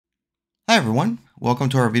Hi everyone, welcome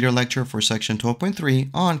to our video lecture for section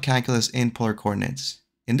 12.3 on calculus in polar coordinates.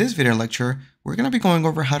 In this video lecture, we're going to be going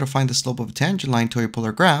over how to find the slope of a tangent line to a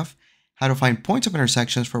polar graph, how to find points of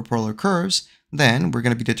intersections for polar curves, then we're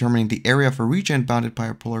going to be determining the area of a region bounded by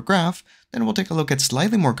a polar graph, then we'll take a look at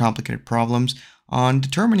slightly more complicated problems on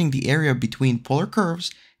determining the area between polar curves,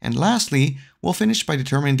 and lastly, we'll finish by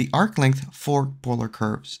determining the arc length for polar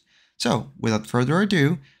curves. So, without further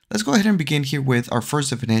ado, let's go ahead and begin here with our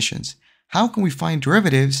first definitions. How can we find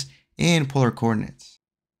derivatives in polar coordinates?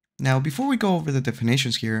 Now, before we go over the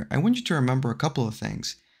definitions here, I want you to remember a couple of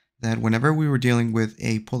things. That whenever we were dealing with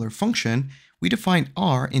a polar function, we defined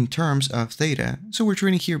r in terms of theta. So we're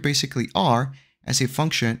treating here basically r as a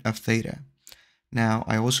function of theta. Now,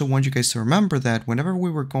 I also want you guys to remember that whenever we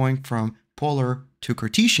were going from polar to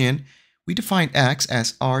Cartesian, we defined x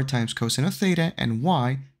as r times cosine of theta and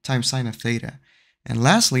y times sine of theta. And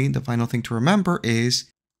lastly, the final thing to remember is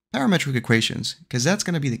parametric equations, because that's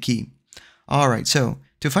going to be the key. Alright, so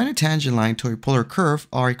to find a tangent line to a polar curve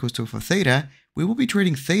r equals to f of theta, we will be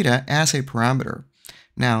treating theta as a parameter.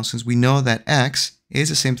 Now, since we know that x is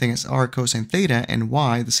the same thing as r cosine theta and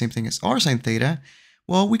y the same thing as r sine theta,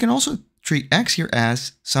 well, we can also treat x here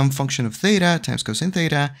as some function of theta times cosine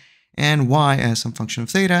theta and y as some function of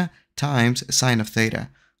theta times sine of theta.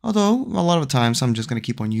 Although, a lot of the times, I'm just going to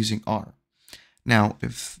keep on using r. Now,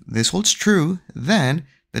 if this holds true, then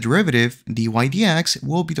the derivative dy dx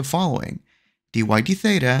will be the following: dy d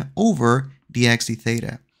theta over dx d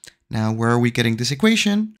theta. Now, where are we getting this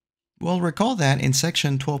equation? Well, recall that in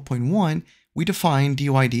section 12.1, we defined dy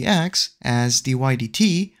dx as dy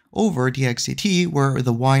dt over dx dt, where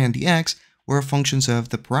the y and the x were functions of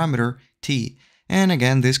the parameter t. And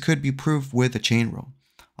again, this could be proved with the chain rule.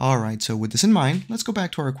 Alright, so with this in mind, let's go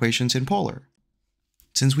back to our equations in polar.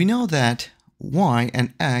 Since we know that y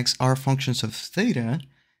and x are functions of theta,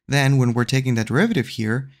 then when we're taking the derivative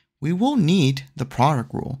here, we will need the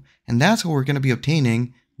product rule. And that's how we're going to be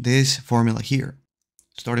obtaining this formula here.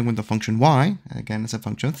 Starting with the function y, again, it's a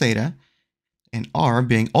function of theta, and r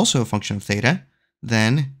being also a function of theta,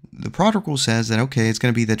 then the product rule says that, okay, it's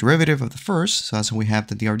going to be the derivative of the first, so that's how we have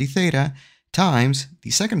the dr d theta, times the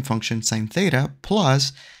second function sine theta,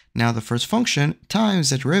 plus now the first function times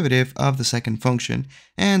the derivative of the second function,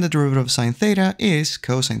 and the derivative of sine theta is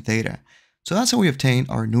cosine theta. So that's how we obtain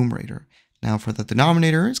our numerator. Now for the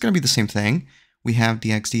denominator, it's going to be the same thing. We have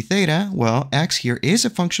dx d theta. Well, x here is a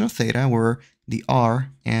function of theta, where the r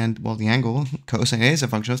and, well, the angle cosine is a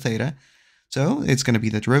function of theta. So it's going to be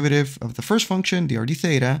the derivative of the first function, dr d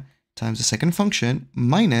theta, times the second function,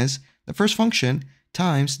 minus the first function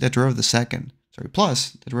times the derivative of the second. Sorry,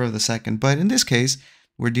 plus the derivative of the second. But in this case,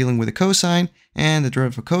 we're dealing with a cosine, and the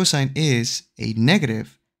derivative of cosine is a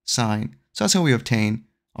negative sine. So that's how we obtain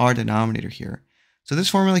our denominator here. So this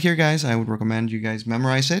formula here, guys, I would recommend you guys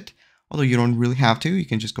memorize it. Although you don't really have to, you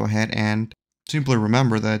can just go ahead and simply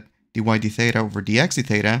remember that dy d theta over dx d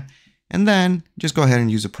theta, and then just go ahead and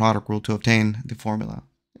use the product rule to obtain the formula.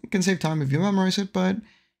 It can save time if you memorize it, but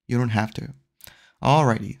you don't have to.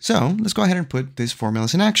 Alrighty, so let's go ahead and put these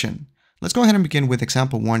formulas in action. Let's go ahead and begin with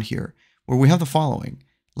example 1 here, where we have the following.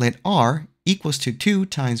 Let r equals to 2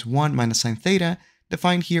 times 1 minus sine theta,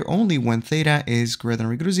 defined here only when theta is greater than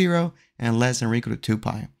or equal to 0 and less than or equal to 2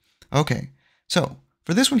 pi. Okay, so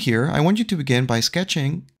for this one here, I want you to begin by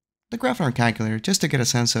sketching the graph on our calculator just to get a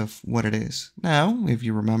sense of what it is. Now, if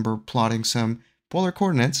you remember plotting some polar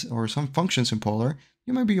coordinates or some functions in polar,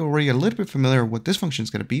 you might be already a little bit familiar with what this function is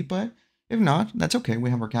going to be, but if not, that's okay. We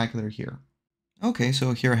have our calculator here. Okay,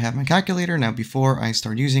 so here I have my calculator. Now, before I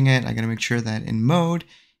start using it, I got to make sure that in mode,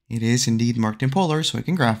 it is indeed marked in polar so I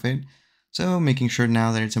can graph it. So making sure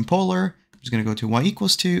now that it's in polar, I'm just going to go to y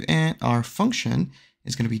equals 2, and our function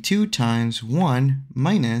is going to be 2 times 1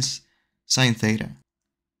 minus sine theta.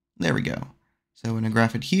 There we go. So when I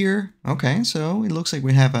graph it here, okay, so it looks like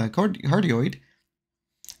we have a cardioid.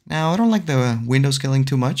 Now, I don't like the window scaling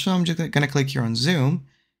too much, so I'm just going to click here on zoom,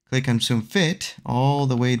 click on zoom fit, all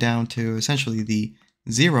the way down to essentially the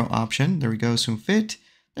 0 option. There we go, zoom fit.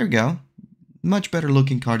 There we go. Much better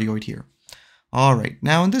looking cardioid here. Alright,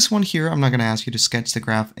 now in this one here, I'm not going to ask you to sketch the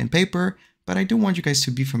graph in paper, but I do want you guys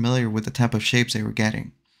to be familiar with the type of shapes they were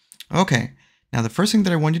getting. Okay, now the first thing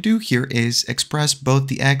that I want to do here is express both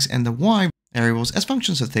the x and the y variables as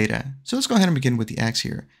functions of theta. So let's go ahead and begin with the x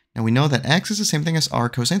here. Now we know that x is the same thing as r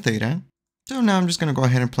cosine theta, so now I'm just going to go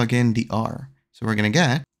ahead and plug in the r. So we're going to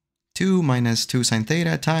get 2 minus 2 sine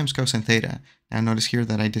theta times cosine theta. Now notice here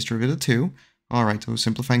that I distributed 2. Alright, so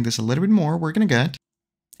simplifying this a little bit more, we're going to get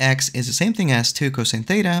x is the same thing as 2 cosine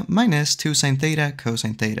theta minus 2 sine theta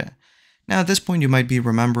cosine theta. Now at this point you might be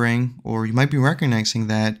remembering, or you might be recognizing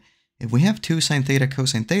that if we have 2 sine theta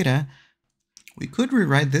cosine theta, we could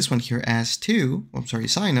rewrite this one here as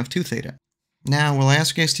sine of 2 theta. Now, will I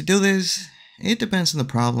ask you guys to do this? It depends on the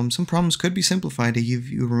problem. Some problems could be simplified if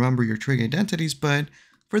you remember your trig identities, but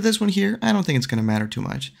for this one here, I don't think it's going to matter too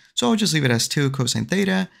much. So I'll just leave it as 2 cosine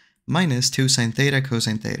theta minus 2 sine theta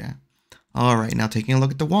cosine theta. Alright, now taking a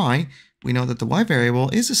look at the y, we know that the y variable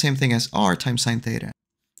is the same thing as r times sine theta.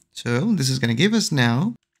 So this is going to give us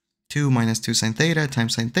now 2 minus 2 sine theta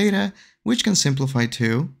times sine theta, which can simplify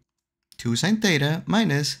to 2 sine theta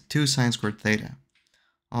minus 2 sine squared theta.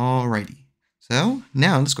 Alrighty, so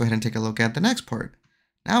now let's go ahead and take a look at the next part.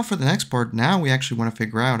 Now for the next part, now we actually want to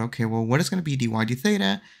figure out, okay, well, what is going to be dy d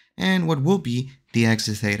theta and what will be dx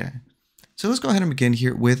d theta. So let's go ahead and begin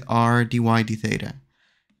here with our dy d theta.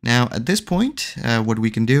 Now at this point, what we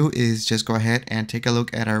can do is just go ahead and take a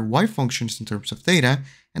look at our y functions in terms of theta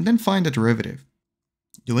and then find the derivative.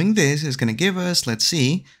 Doing this is going to give us, let's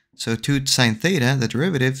see, so 2 sine theta, the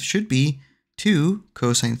derivative should be 2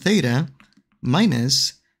 cosine theta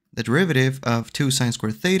minus the derivative of 2 sine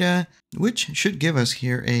squared theta, which should give us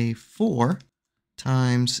here a 4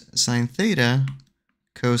 times sine theta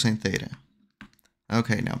cosine theta.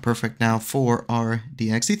 Okay, now perfect. Now for our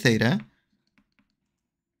dx d theta,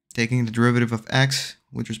 taking the derivative of x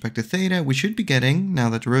with respect to theta, we should be getting, now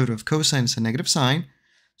the derivative of cosine is a negative sign,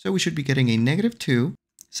 so we should be getting a negative 2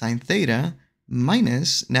 sine theta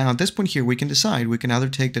minus, now at this point here we can decide, we can either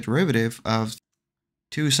take the derivative of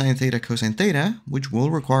 2 sine theta cosine theta, which will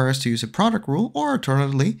require us to use a product rule, or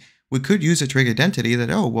alternatively, we could use a trig identity that,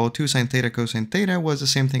 oh, well, 2 sine theta cosine theta was the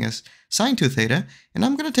same thing as sine 2 theta, and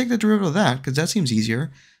I'm going to take the derivative of that because that seems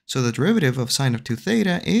easier. So the derivative of sine of 2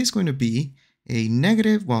 theta is going to be a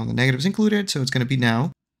negative, well, the negative is included, so it's going to be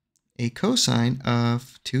now a cosine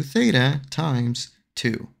of 2 theta times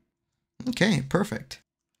 2. Okay, perfect.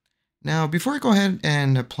 Now, before I go ahead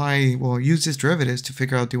and use these derivatives to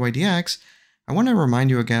figure out dy dx, I want to remind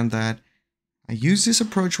you again that I use this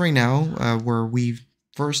approach right now where we've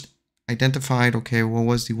first identified, okay, what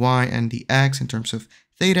was the y and the x in terms of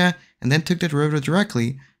theta, and then took the derivative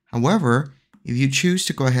directly. However, if you choose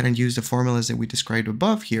to go ahead and use the formulas that we described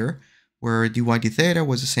above here, where dy d theta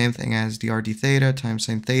was the same thing as dr d theta times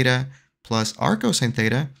sine theta plus r cosine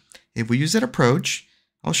theta, if we use that approach,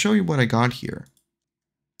 I'll show you what I got here.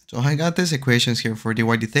 So I got these equations here for dy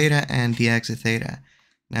d theta and dx d theta.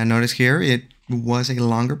 Now notice here, it was a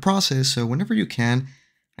longer process, so whenever you can,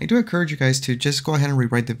 I do encourage you guys to just go ahead and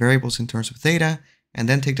rewrite the variables in terms of theta, and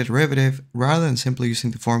then take the derivative rather than simply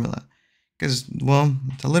using the formula. Because, well,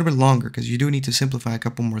 it's a little bit longer because you do need to simplify a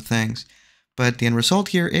couple more things. But the end result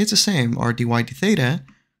here is the same. Our dy d theta,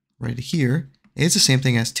 right here, is the same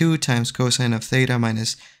thing as 2 times cosine of theta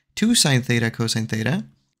minus 2 sine theta cosine theta.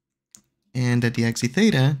 And the dx d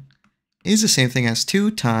theta is the same thing as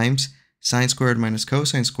 2 times sine squared minus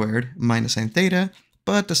cosine squared minus sine theta,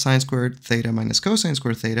 but the sine squared theta minus cosine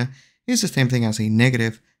squared theta is the same thing as a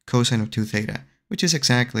negative cosine of 2 theta, which is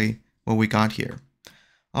exactly what we got here.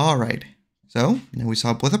 Alright, so now we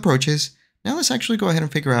saw both approaches. Now let's actually go ahead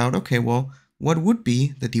and figure out, okay, well, what would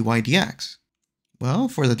be the dy dx? Well,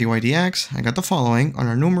 for the dy dx, I got the following. On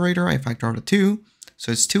our numerator, I factor out a 2,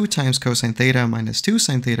 so it's 2 times cosine theta minus 2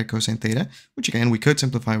 sine theta cosine theta, which again, we could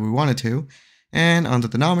simplify if we wanted to. And on the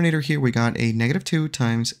denominator here, we got a negative 2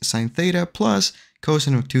 times sine theta plus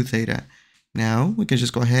cosine of 2 theta. Now, we can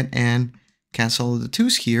just go ahead and cancel the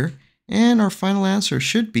 2's here, and our final answer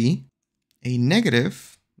should be a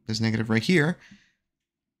negative, this negative right here,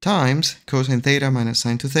 times cosine theta minus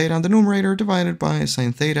sine 2 theta on the numerator divided by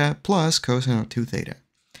sine theta plus cosine of 2 theta.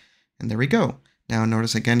 And there we go. Now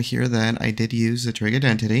notice again here that I did use the trig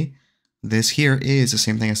identity. This here is the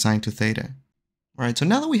same thing as sine 2 theta. Alright, so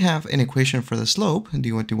now that we have an equation for the slope,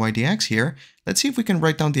 dy dx here, let's see if we can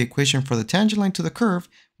write down the equation for the tangent line to the curve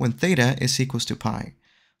when theta is equals to pi.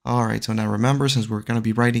 Alright, so now remember, since we're going to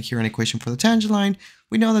be writing here an equation for the tangent line,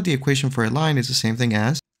 we know that the equation for a line is the same thing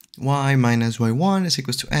as y minus y1 is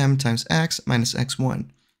equals to m times x minus x1.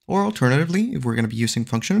 Or alternatively, if we're going to be using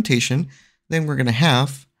function notation, then we're going to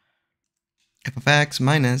have f of x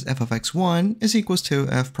minus f of x1 is equals to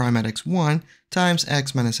f prime at x1 times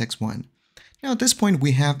x minus x1. Now at this point,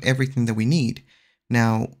 we have everything that we need.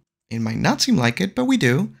 Now, it might not seem like it, but we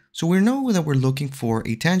do. So we know that we're looking for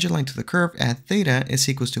a tangent line to the curve at theta is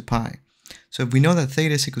equals to pi. So if we know that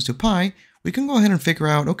theta is equals to pi, we can go ahead and figure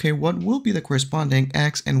out, okay, what will be the corresponding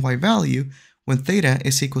x and y value when theta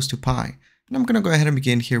is equals to pi. And I'm going to go ahead and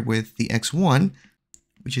begin here with the x1,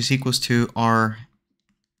 which is equals to our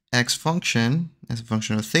x function as a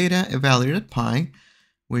function of theta evaluated at pi,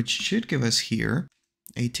 which should give us here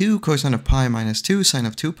a 2 cosine of pi minus 2 sine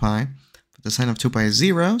of 2 pi. But the sine of 2 pi is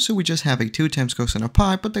 0, so we just have a 2 times cosine of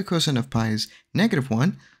pi, but the cosine of pi is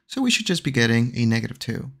 -1, so we should just be getting a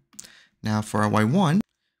 -2. Now for our y1,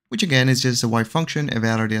 which again is just the y function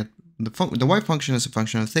evaluated at the y function is a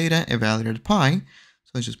function of theta evaluated at pi.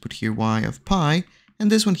 So let's just put here y of pi,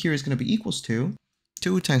 and this one here is going to be equals to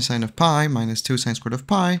 2 times sine of pi minus 2 sine squared of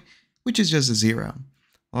pi, which is just a 0.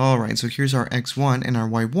 Alright, so here's our x1 and our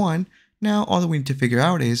y1. Now all that we need to figure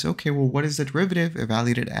out is, okay, well, what is the derivative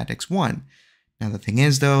evaluated at x1? Now the thing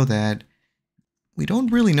is though that we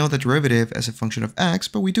don't really know the derivative as a function of x,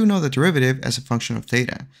 but we do know the derivative as a function of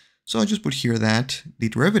theta. So I'll just put here that the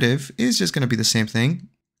derivative is just going to be the same thing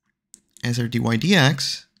as our dy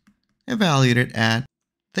dx evaluated at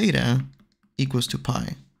theta equals to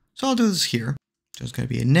pi. So I'll do this here. So it's going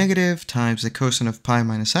to be a negative times the cosine of pi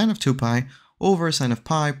minus sine of 2 pi over sine of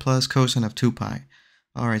pi plus cosine of 2 pi.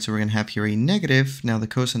 Alright, so we're going to have here a negative. Now the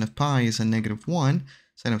cosine of pi is a -1.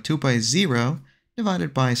 Sine of 2 pi is 0.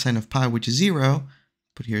 Divided by sine of pi, which is 0.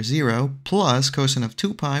 Put here 0. Plus cosine of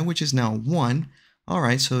 2 pi, which is now 1.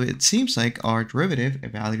 Alright, so it seems like our derivative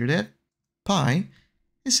evaluated at pi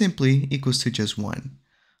is simply equals to just 1.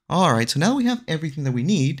 Alright, so now we have everything that we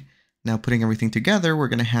need. Now putting everything together, we're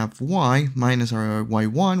going to have y minus our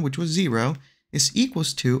y1, which was 0, is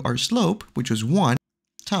equals to our slope, which was 1,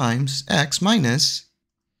 times x minus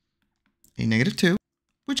a -2,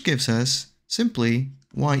 which gives us simply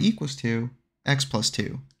y equals to x plus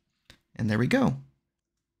 2. And there we go.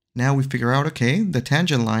 Now we figure out, okay, the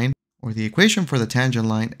tangent line, or the equation for the tangent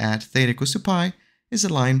line at theta equals to pi is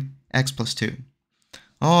the line x plus 2.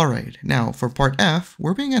 Alright, now for part F,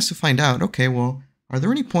 we're being asked to find out, okay, well, are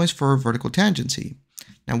there any points for vertical tangency?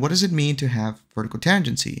 Now, what does it mean to have vertical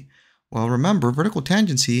tangency? Well, remember, vertical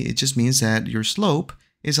tangency, it just means that your slope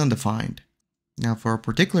is undefined. Now, for a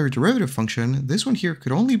particular derivative function, this one here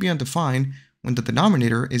could only be undefined when the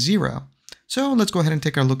denominator is 0. So let's go ahead and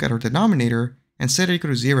take a look at our denominator and set it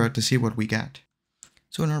equal to 0 to see what we get.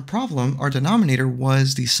 So in our problem, our denominator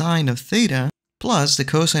was the sine of theta plus the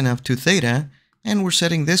cosine of 2 theta, and we're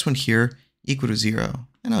setting this one here equal to 0.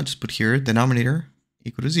 And I'll just put here denominator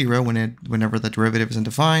equal to 0 whenever the derivative is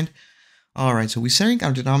undefined. Alright, so we're setting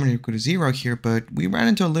our denominator equal to 0 here, but we ran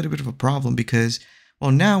into a little bit of a problem because,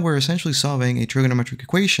 well, now we're essentially solving a trigonometric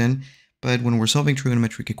equation, but when we're solving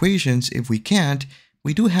trigonometric equations, if we can't,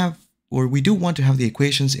 we do want to have the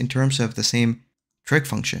equations in terms of the same trig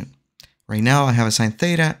function. Right now I have a sine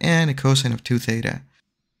theta and a cosine of 2 theta.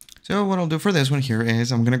 So what I'll do for this one here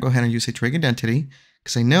is I'm going to go ahead and use a trig identity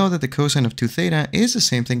because I know that the cosine of 2 theta is the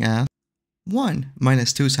same thing as 1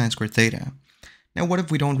 minus 2 sine squared theta. Now what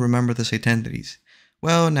if we don't remember these identities?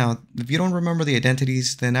 Well, now if you don't remember the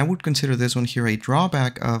identities, then I would consider this one here a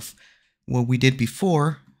drawback of what we did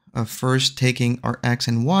before of first taking our x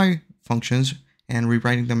and y functions and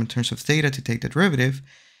rewriting them in terms of theta to take the derivative.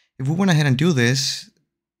 If we went ahead and do this,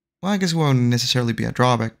 well, I guess it won't necessarily be a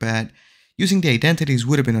drawback, but using the identities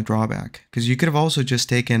would have been a drawback because you could have also just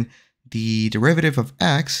taken the derivative of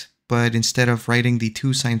x, but instead of writing the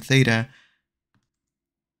 2 sine theta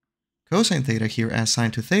cosine theta here as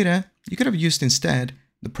sine 2 theta, you could have used instead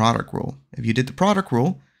the product rule. If you did the product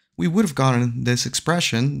rule, we would have gotten this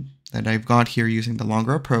expression that I've got here using the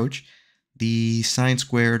longer approach, the sine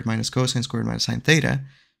squared minus cosine squared minus sine theta.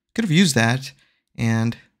 Could have used that,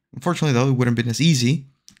 and unfortunately though, it wouldn't have been as easy,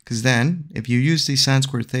 because then if you use the sine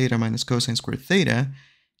squared theta minus cosine squared theta,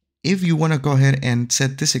 if you want to go ahead and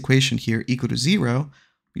set this equation here equal to 0,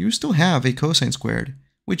 you still have a cosine squared,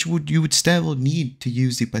 which you would still need to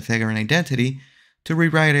use the Pythagorean identity to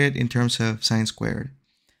rewrite it in terms of sine squared.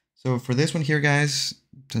 So for this one here, guys,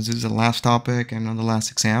 since this is the last topic and on the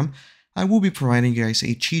last exam, I will be providing you guys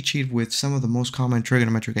a cheat sheet with some of the most common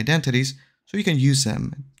trigonometric identities so you can use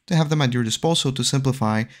them to have them at your disposal to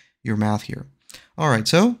simplify your math here. Alright,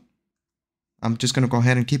 so I'm just going to go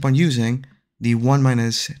ahead and keep on using the 1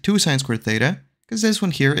 minus 2 sine squared theta, because this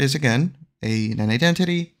one here is, again, an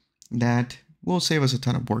identity that will save us a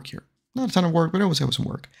ton of work here. Not a ton of work, but it will save us some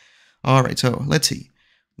work. Alright, so let's see.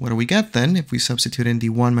 What do we get then if we substitute in the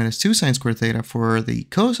 1 minus 2 sine squared theta for the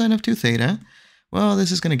cosine of 2 theta? Well,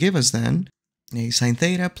 this is going to give us then a sine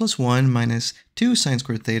theta plus 1 minus 2 sine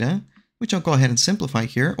squared theta, which I'll go ahead and simplify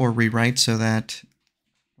here, or rewrite so that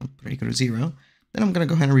I'll put it equal to 0. Then I'm going to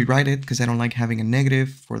go ahead and rewrite it because I don't like having a negative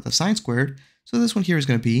for the sine squared. So this one here is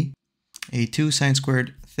going to be a 2 sine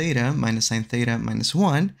squared theta minus sine theta minus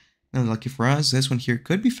 1. Now, lucky for us, this one here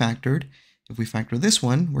could be factored. If we factor this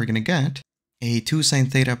one, we're going to get a 2 sine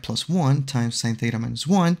theta plus 1 times sine theta minus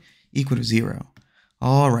 1 equal to 0.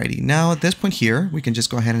 Alrighty, now at this point here, we can just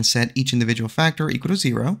go ahead and set each individual factor equal to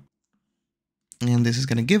 0. And this is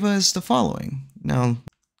going to give us the following. Now,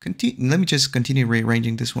 let me just continue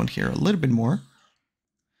rearranging this one here a little bit more.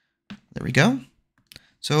 There we go.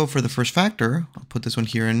 So for the first factor, I'll put this one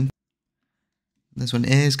here in. This one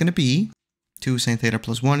is going to be 2 sine theta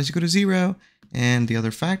plus 1 is equal to 0. And the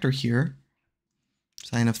other factor here,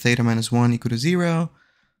 sine of theta minus 1 equal to 0.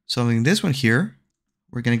 Solving this one here,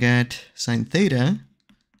 we're going to get sine theta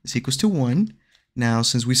is equals to 1. Now,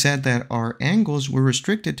 since we said that our angles were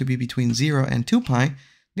restricted to be between 0 and 2 pi,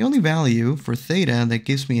 the only value for theta that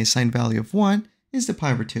gives me a sine value of 1 is the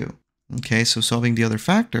pi over 2. Okay, so solving the other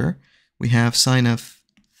factor, we have sine of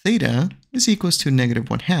theta is equals to negative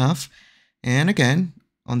 1/2. And again,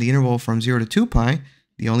 on the interval from 0 to 2 pi,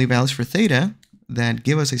 the only values for theta that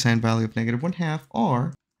give us a sine value of negative 1/2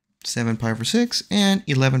 are 7 pi over 6 and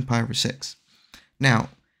 11 pi over 6. Now,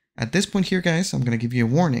 at this point here, guys, I'm going to give you a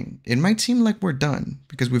warning. It might seem like we're done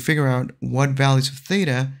because we figure out what values of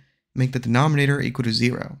theta make the denominator equal to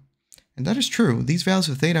 0. And that is true. These values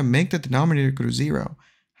of theta make the denominator equal to 0.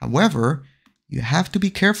 However, you have to be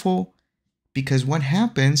careful because what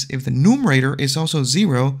happens if the numerator is also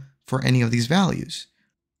 0 for any of these values?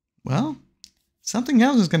 Well, something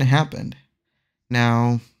else is going to happen.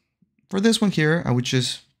 Now, for this one here, I would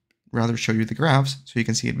just rather show you the graphs so you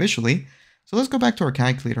can see it visually. So let's go back to our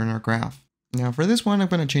calculator and our graph. Now for this one, I'm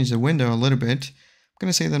going to change the window a little bit. I'm going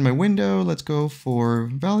to say that my window, let's go for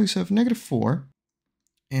values of -4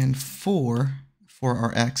 and 4 for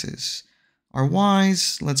our x's. Our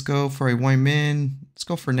y's, let's go for a y min, let's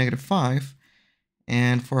go for -5.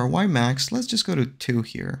 And for our y max, let's just go to 2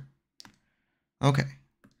 here. Okay.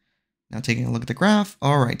 Now taking a look at the graph.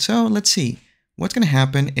 All right, so let's see what's going to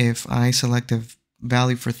happen if I select a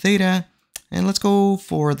value for theta. And let's go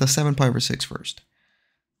for the 7 pi over 6 first.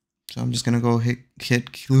 So I'm just going to go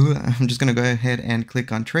ahead and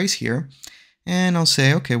click on trace here. And I'll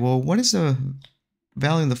say, okay, well, what is the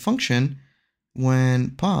value of the function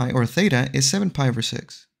when pi or theta is 7 pi over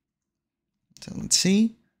 6? So let's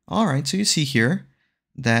see. All right, so you see here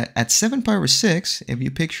that at 7 pi over 6, if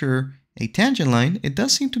you picture a tangent line, it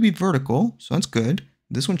does seem to be vertical. So that's good.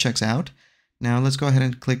 This one checks out. Now let's go ahead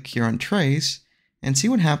and click here on trace and see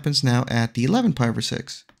what happens now at the 11 pi over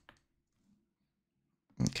 6.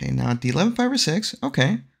 Okay, now at the 11 pi over 6,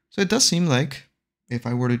 okay, so it does seem like if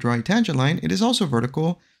I were to draw a tangent line, it is also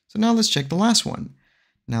vertical. So now let's check the last one.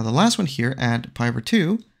 Now the last one here at pi over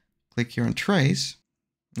 2, click here on trace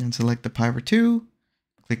and select the pi over 2,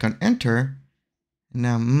 click on enter.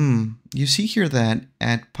 Now, you see here that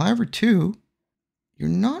at pi over 2, you're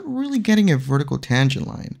not really getting a vertical tangent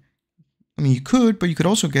line. I mean, you could, but you could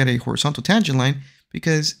also get a horizontal tangent line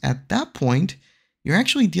because at that point, you're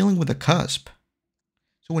actually dealing with a cusp.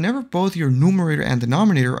 So whenever both your numerator and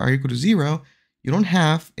denominator are equal to 0, you don't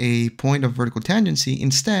have a point of vertical tangency.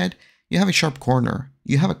 Instead, you have a sharp corner.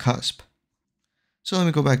 You have a cusp. So let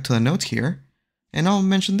me go back to the notes here, and I'll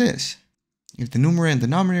mention this. If the numerator and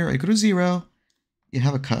denominator are equal to 0, you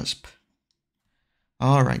have a cusp.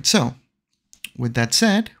 All right, so with that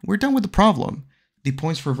said, we're done with the problem. The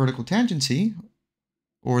points for vertical tangency,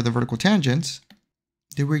 or the vertical tangents,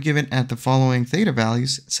 they were given at the following theta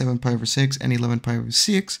values, 7 pi over 6 and 11 pi over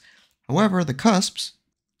 6. However, the cusps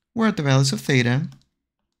were at the values of theta,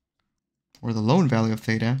 or the lone value of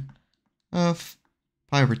theta, of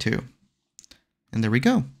pi over 2. And there we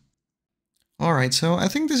go. All right, so I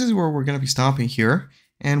think this is where we're going to be stopping here,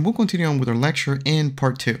 and we'll continue on with our lecture in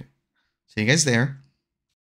part 2. See you guys there.